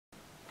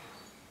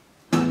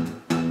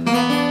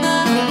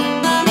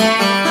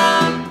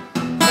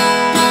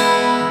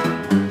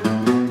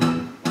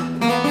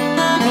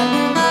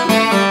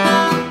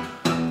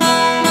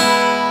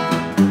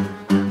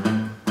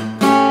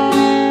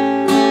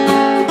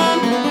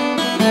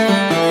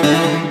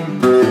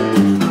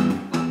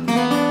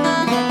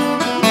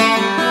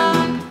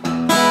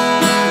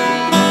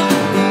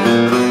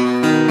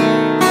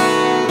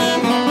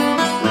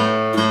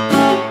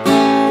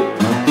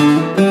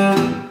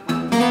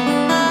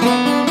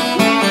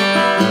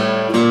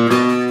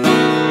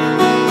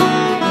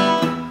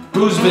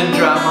Who's been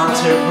driving my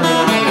terraplane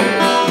out there?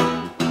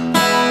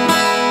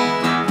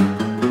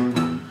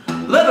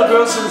 Little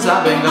girl, since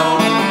I've been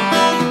gone.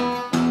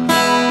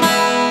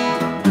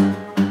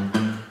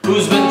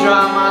 Who's been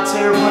driving my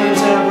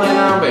terraplane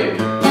out, baby?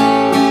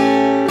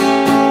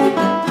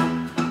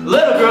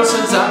 Little girl,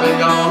 since I've been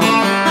gone.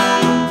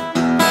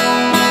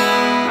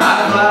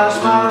 I've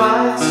flashed my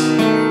lights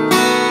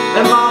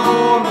and my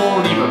horn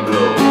won't even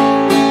blow.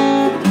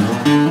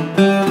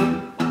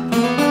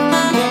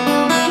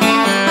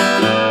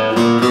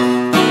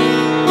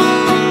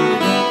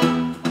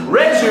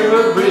 Raise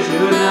your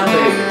hood now,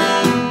 baby.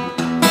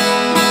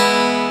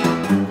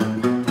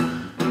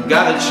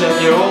 Gotta check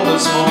your oil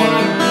this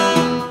morning.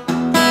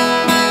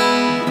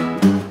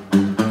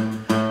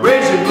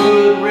 Raise your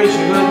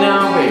hood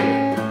now, baby.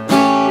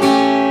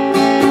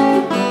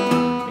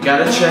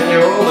 Gotta check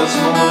your oil this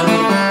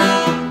morning.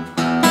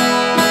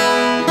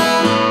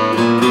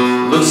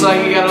 Looks like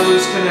you got a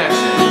loose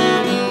connection.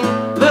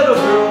 Little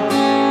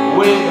girl,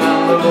 way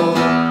down low.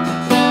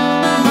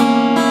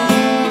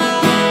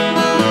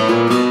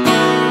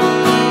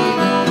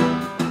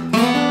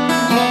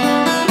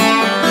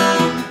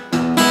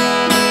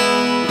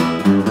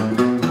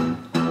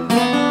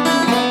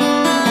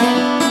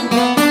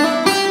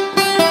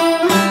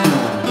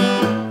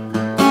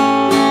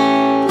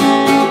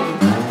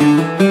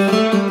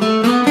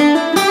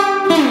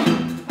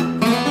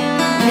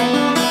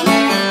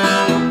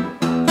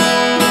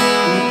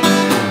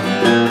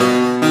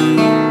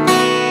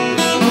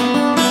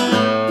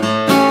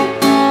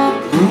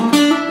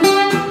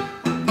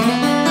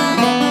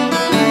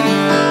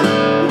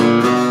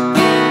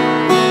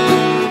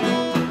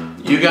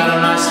 You got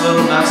a nice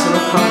little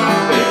car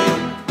now, baby.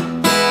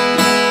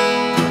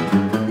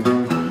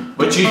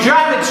 But you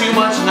drive it too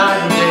much night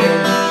and day.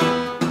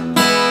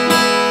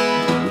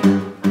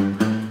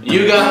 You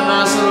got a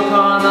nice little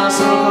car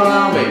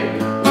now, baby.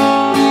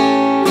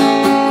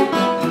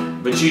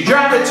 But you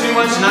drive it too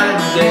much night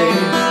and day.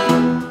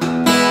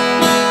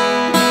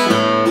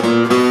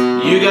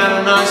 You got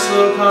a nice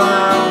little car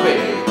now,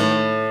 baby.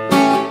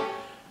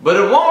 But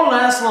it won't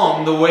last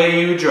long the way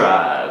you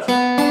drive.